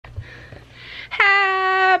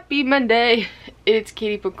Happy Monday! It's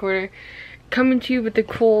Katie Book Corner coming to you with a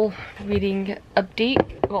cool reading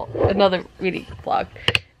update. Well, another reading vlog.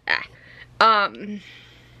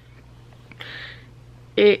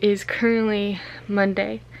 It is currently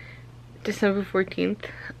Monday, December 14th.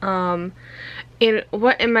 And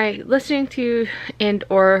what am I listening to and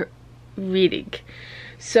or reading?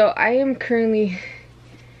 So I am currently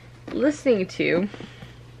listening to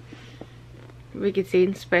Wicked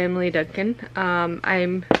Saints by Emily Duncan.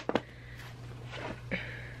 I'm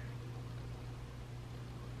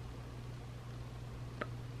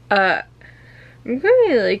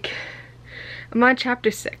really I'm on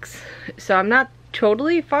chapter 6, so I'm not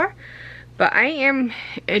totally far, but I am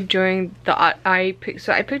enjoying the I picked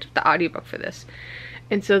up the audiobook for this,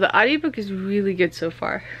 and so the audiobook is really good so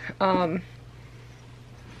far.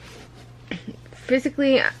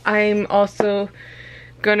 Physically, I'm also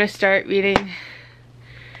gonna start reading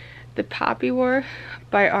The Poppy War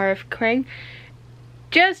by R.F. Kuang,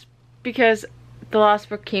 just because the last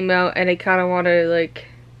book came out and I kind of want to like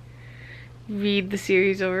read the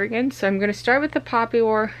series over again. So I'm gonna start with The Poppy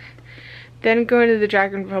War, then go into The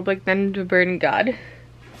Dragon Republic, then to Bird and God.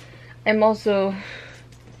 I'm also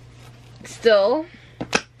still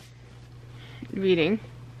reading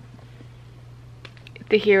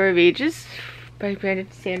The Hero of Ages by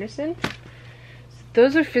Brandon Sanderson.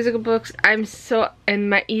 Those are physical books. I'm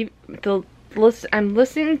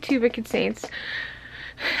listening to Wicked Saints.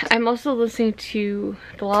 I'm also listening to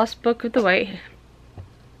The Lost Book of the White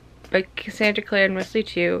by Cassandra Clare and Wesley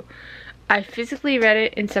Chu. I physically read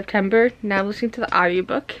it in September. Now I'm listening to the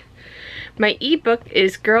audiobook. My ebook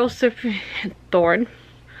is Girls Surfing Thorn.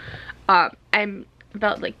 I'm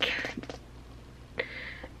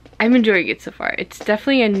enjoying it so far. It's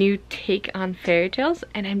definitely a new take on fairy tales,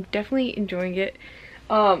 and I'm definitely enjoying it.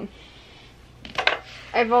 I've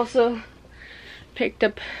also picked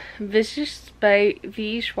up Vicious by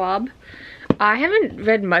V. Schwab. I haven't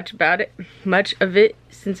read much of it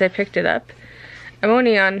since I picked it up. I'm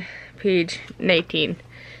only on page 19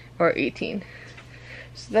 or 18.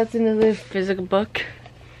 So that's another physical book.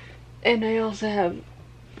 And I also have,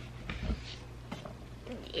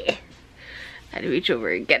 I had to reach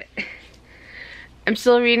over and get it. I'm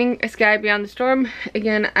still reading A Sky Beyond the Storm.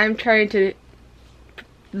 Again, I'm trying to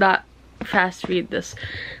not fast read this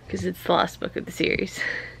because it's the last book of the series.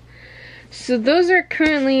 So those are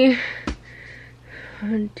currently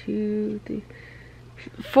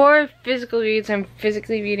 4 physical reads I'm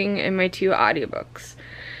physically reading and my 2 audiobooks.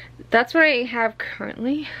 That's what I have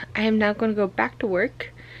currently. I am now going to go back to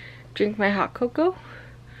work, drink my hot cocoa,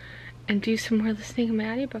 and do some more listening to my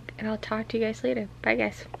audiobook, and I'll talk to you guys later. Bye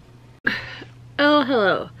guys. Oh,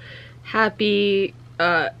 hello. Happy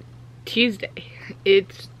Tuesday.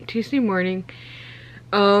 It's Tuesday morning.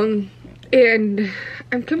 And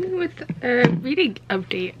I'm coming with a reading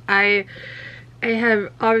update. I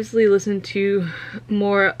have obviously listened to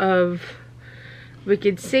more of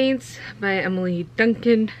Wicked Saints by Emily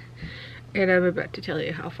Duncan, and I'm about to tell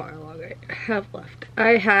you how far along I have left.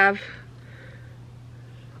 I have,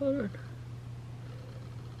 hold on.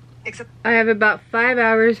 I have about 5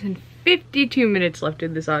 hours and 52 minutes left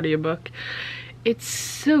in this audiobook. It's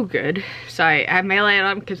so good. Sorry, I have my light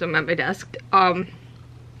on because I'm at my desk. And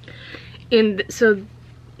so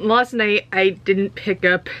last night I didn't pick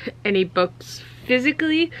up any books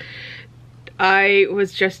physically. I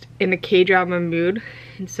was just in a K-drama mood,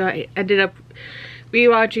 and so I ended up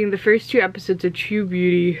rewatching the first 2 episodes of True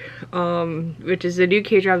Beauty, which is a new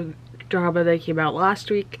K-drama that came out last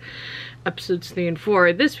week. Episodes 3 and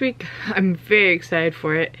 4 this week. I'm very excited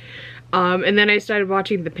for it. And then I started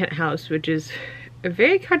watching The Penthouse, which is a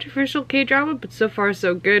very controversial K-drama, but so far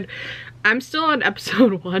so good. I'm still on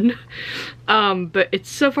episode 1, but it's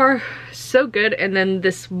so far so good. And then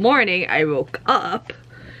this morning I woke up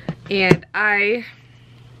and I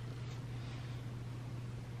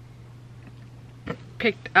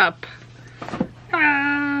picked up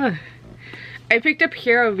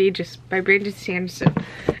Hero of Ages by Brandon Sanderson,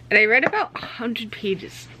 and I read about 100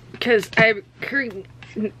 pages because I'm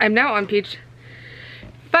now on page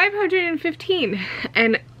 515,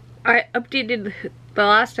 and I updated the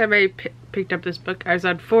last time I picked up this book. I was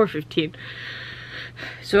on 415,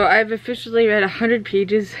 so I've officially read 100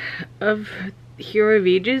 pages of Hero of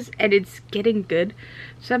Ages, and it's getting good.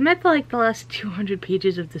 So I'm at the last 200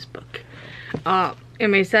 pages of this book. Am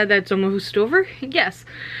I sad that's almost over? Yes.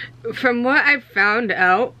 From what I've found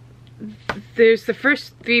out, there's the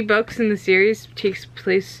first 3 books in the series takes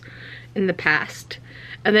place in the past,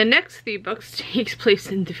 and the next 3 books takes place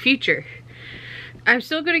in the future. I'm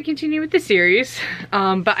still going to continue with the series,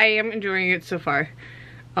 but I am enjoying it so far.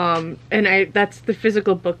 And that's the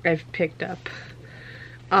physical book I've picked up.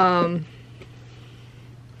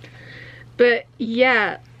 But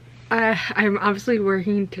yeah, I'm obviously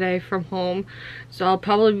working today from home, so I'll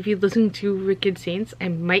probably be listening to Wicked Saints. I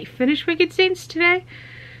might finish Wicked Saints today,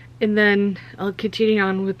 and then I'll continue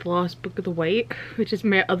on with The Lost Book of the White, which is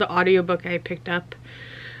my other audiobook I picked up.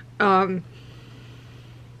 But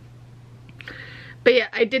yeah,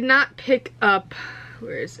 I did not pick up,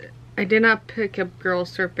 where is it? I did not pick up Girl,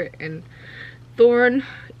 Serpent, and Thorn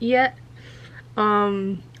yet.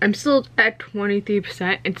 I'm still at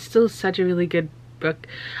 23%. It's still such a really good book.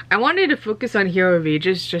 I wanted to focus on Hero of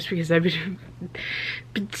Ages just because I've been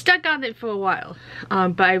stuck on it for a while.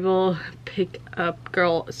 But I will pick up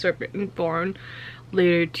Girl, Serpent, and Thorn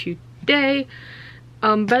later today.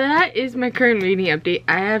 But that is my current reading update.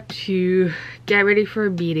 I have to get ready for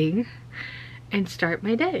a meeting and start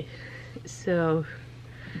my day. So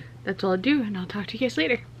that's all I'll do, and I'll talk to you guys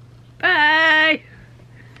later. Bye!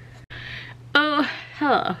 Oh,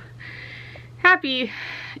 hello. Happy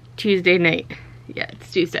Tuesday night. Yeah,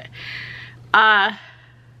 it's Tuesday.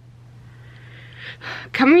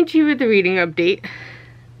 Coming to you with a reading update.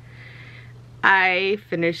 I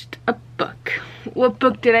finished a book. What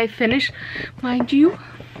book did I finish? Mind you,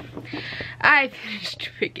 I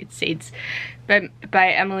finished Wicked Saints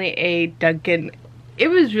by Emily A. Duncan. It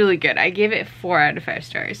was really good. I gave it 4 out of 5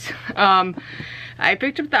 stars. I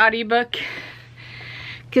picked up the audiobook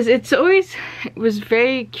because it was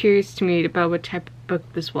very curious to me about what type of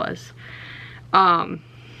book this was.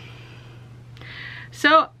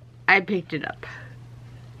 So I picked it up.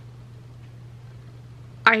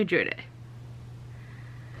 I enjoyed it.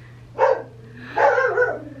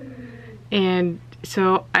 And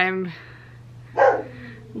so I'm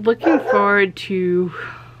looking forward to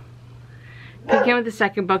picking up the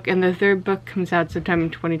second book, and the third book comes out sometime in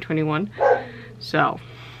 2021. So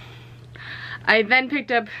I then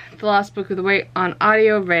picked up The Lost Book of the White on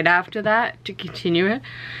audio right after that to continue it.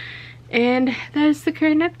 And that is the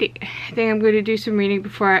current update. I think I'm going to do some reading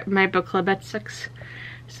before my book club at 6.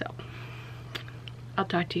 So I'll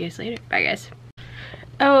talk to you guys later. Bye guys.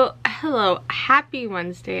 Oh, hello. Happy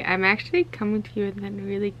Wednesday. I'm actually coming to you with a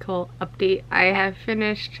really cool update. I have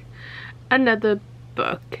finished another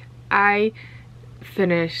book. I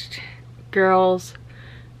finished Girls,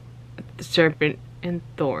 Serpent, and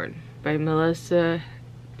Thorn by Melissa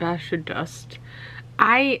Basshardust.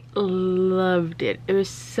 I loved it. It was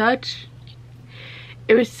such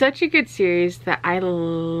a good series that I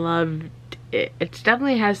loved it. It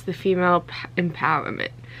definitely has the female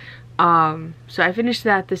empowerment. So I finished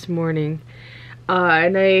that this morning,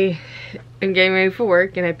 and I am getting ready for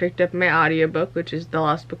work, and I picked up my audiobook, which is The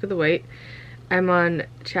Lost Book of the White. I'm on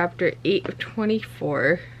chapter 8 of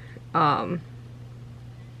 24.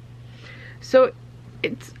 So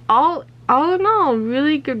it's all in all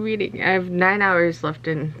really good reading. I have 9 hours left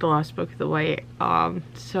in The Lost Book of the White.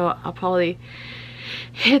 So I'll probably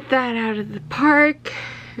hit that out of the park.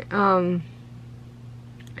 And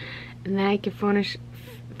then I can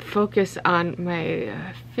focus on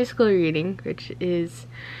my physical reading, which is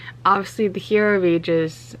obviously The Hero of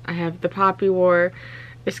Ages. I have The Poppy War,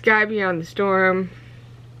 The Sky Beyond the Storm,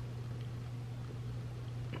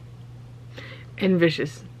 and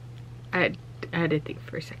Vicious. I had to think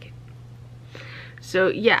for a second. So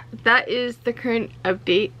yeah, that is the current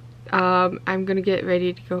update. I'm gonna get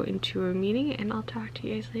ready to go into a meeting, and I'll talk to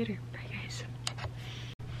you guys later. Bye guys.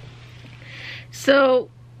 So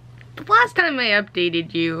the last time I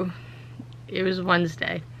updated you, it was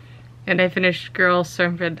Wednesday, and I finished Girl,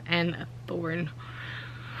 Serpent, and Thorn,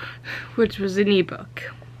 which was an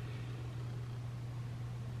ebook.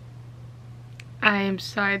 I am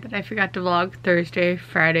sorry that I forgot to vlog Thursday,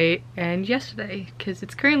 Friday, and yesterday, because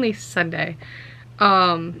it's currently Sunday.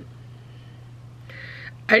 I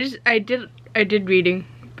did reading,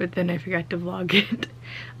 but then I forgot to vlog it.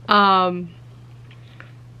 And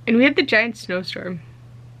we had the giant snowstorm,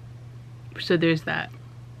 so there's that.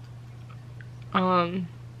 I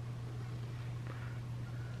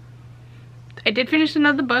did finish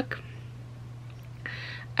another book.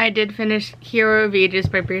 I did finish Hero of Ages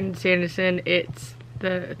by Brandon Sanderson. It's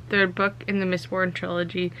the 3rd book in the Mistborn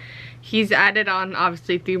trilogy. He's added on,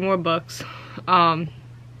 obviously, 3 more books.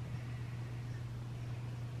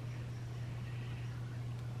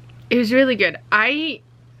 It was really good. I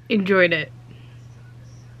enjoyed it.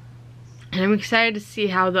 And I'm excited to see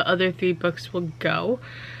how the other 3 books will go.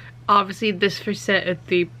 Obviously, this first set of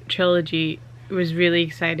 3 trilogy was really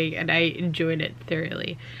exciting, and I enjoyed it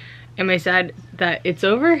thoroughly. Am I sad that it's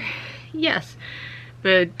over? Yes.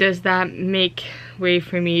 But does that make way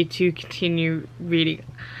for me to continue reading?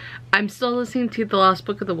 I'm still listening to The Lost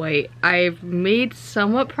Book of the White. I've made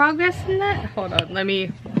somewhat progress in that. Hold on, let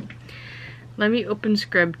me open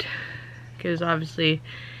Scribd, because obviously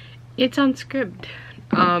it's on Scribd.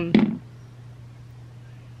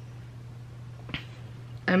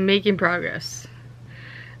 I'm making progress.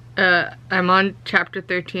 I'm on chapter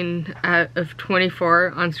 13 of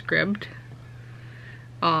 24 on Scribd.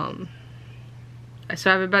 So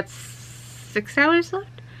I have about 6 hours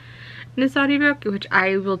left in this audiobook, which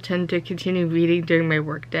I will tend to continue reading during my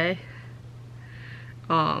workday.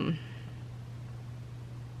 So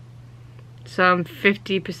I'm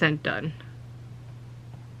 50% done.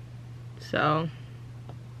 So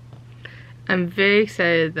I'm very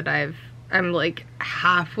excited that I'm like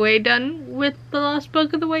halfway done with The Lost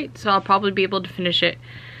Book of the White, so I'll probably be able to finish it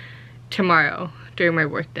tomorrow during my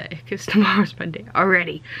workday, because tomorrow's Monday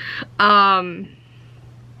already.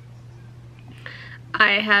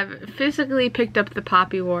 I have physically picked up The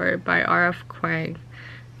Poppy War by R.F. Kuang.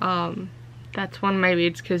 That's one of my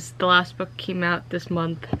reads because the last book came out this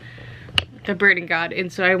month, The Burning God, and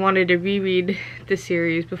so I wanted to reread the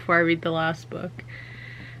series before I read the last book.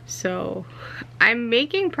 So I'm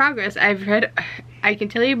making progress. I can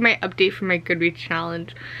tell you my update for my Goodreads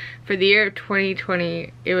challenge. For the year of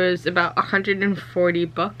 2020, it was about 140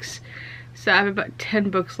 books. So I have about 10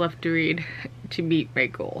 books left to read to meet my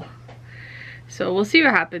goal. So we'll see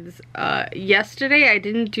what happens. Yesterday I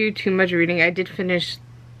didn't do too much reading. I did finish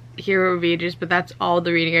Hero of Ages, but that's all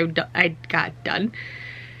the reading I got done.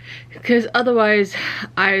 Because otherwise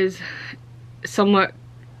I was somewhat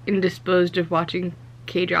indisposed of watching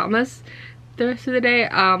K-dramas the rest of the day.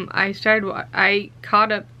 I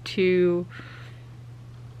caught up to,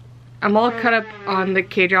 I'm all caught up on the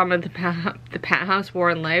K-drama, the Penthouse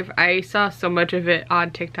War in Life. I saw so much of it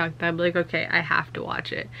on TikTok that I'm like, okay, I have to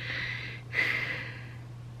watch it.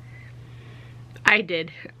 I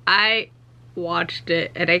did. I watched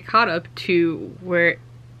it and I caught up to where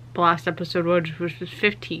the last episode was, which was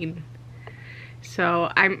 15.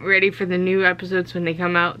 So I'm ready for the new episodes when they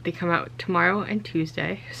come out. They come out tomorrow and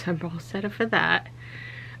Tuesday, so I'm all set up for that.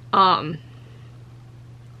 And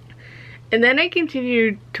then I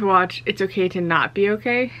continued to watch It's Okay to Not Be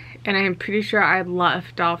Okay, and I'm pretty sure I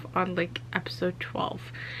left off on like episode 12.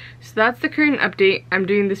 So that's the current update. I'm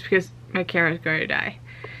doing this because my camera's going to die.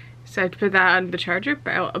 So I have to put that on the charger,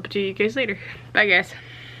 but I'll update you guys later. Bye guys.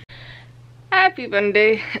 Happy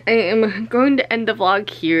Monday. I am going to end the vlog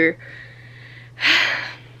here.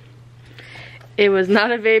 It was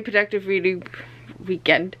not a very productive reading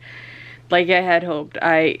weekend like I had hoped.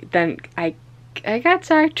 I got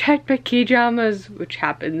sidetracked by K-dramas, which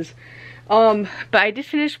happens. But I did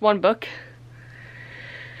finish one book.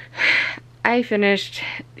 I finished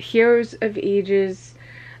Heroes of Ages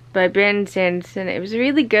by Brandon Sanderson. It was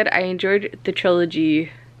really good. I enjoyed the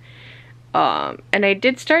trilogy. And I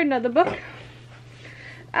did start another book.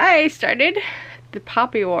 I started The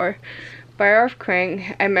Poppy War by R.F.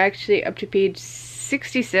 Kuang. I'm actually up to page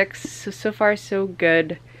 66, so far so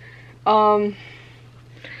good. And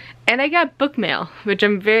I got book mail, which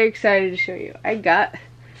I'm very excited to show you. I'm gonna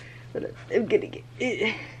get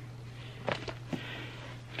it.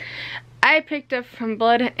 I picked up From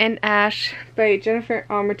Blood and Ash by Jennifer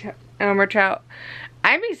Armentrout.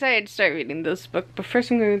 I'm excited to start reading this book, but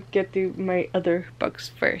first I'm going to get through my other books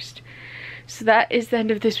first. So that is the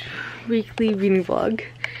end of this weekly reading vlog.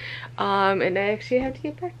 And I actually have to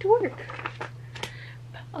get back to work.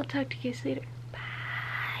 But I'll talk to you guys later.